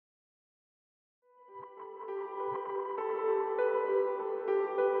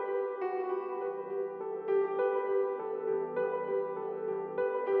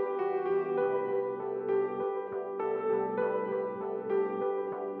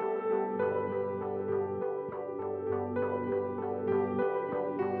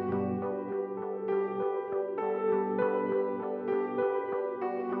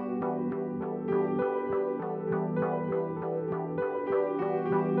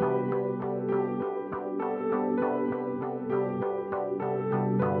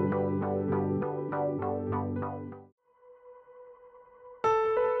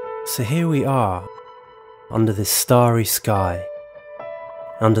So here we are, under this starry sky,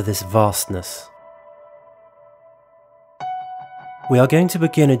 under this vastness. We are going to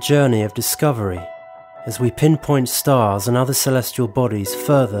begin a journey of discovery as we pinpoint stars and other celestial bodies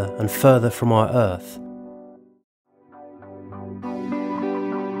further and further from our Earth.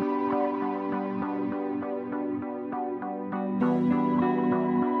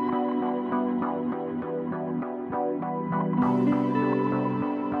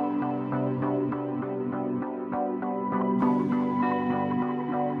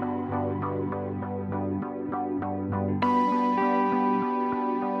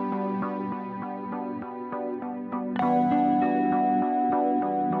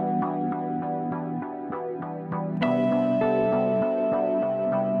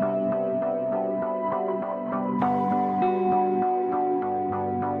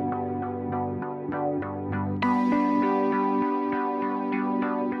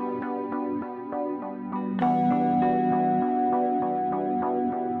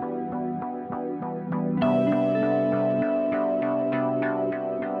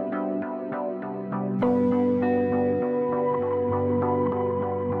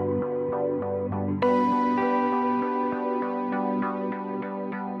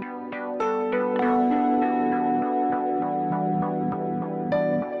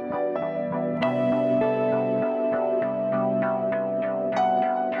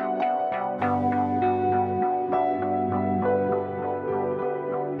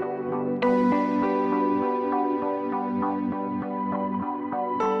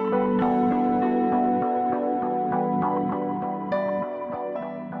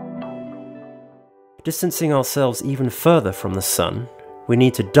 Distancing ourselves even further from the Sun, we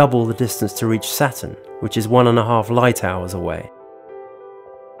need to double the distance to reach Saturn, which is 1.5 light hours away.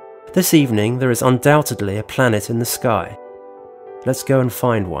 This evening there is undoubtedly a planet in the sky. Let's go and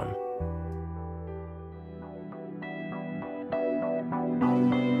find one.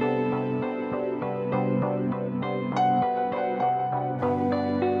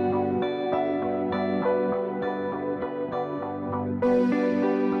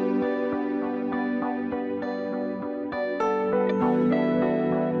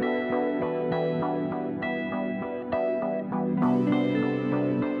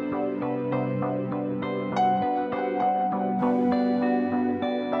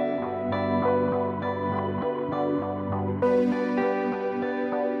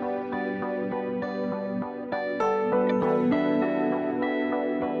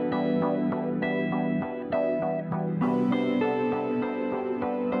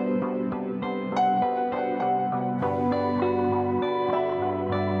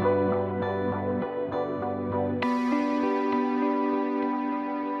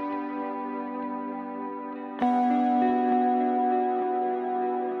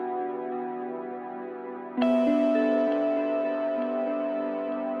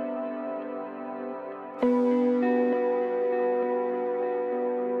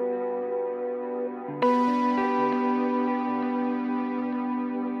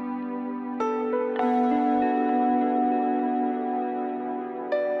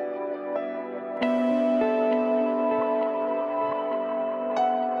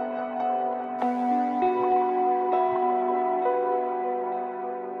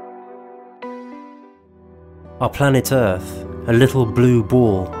 Our planet Earth, a little blue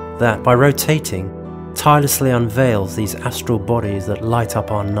ball that, by rotating, tirelessly unveils these astral bodies that light up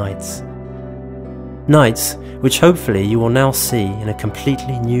our nights. Nights which hopefully you will now see in a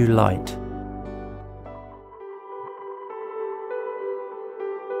completely new light.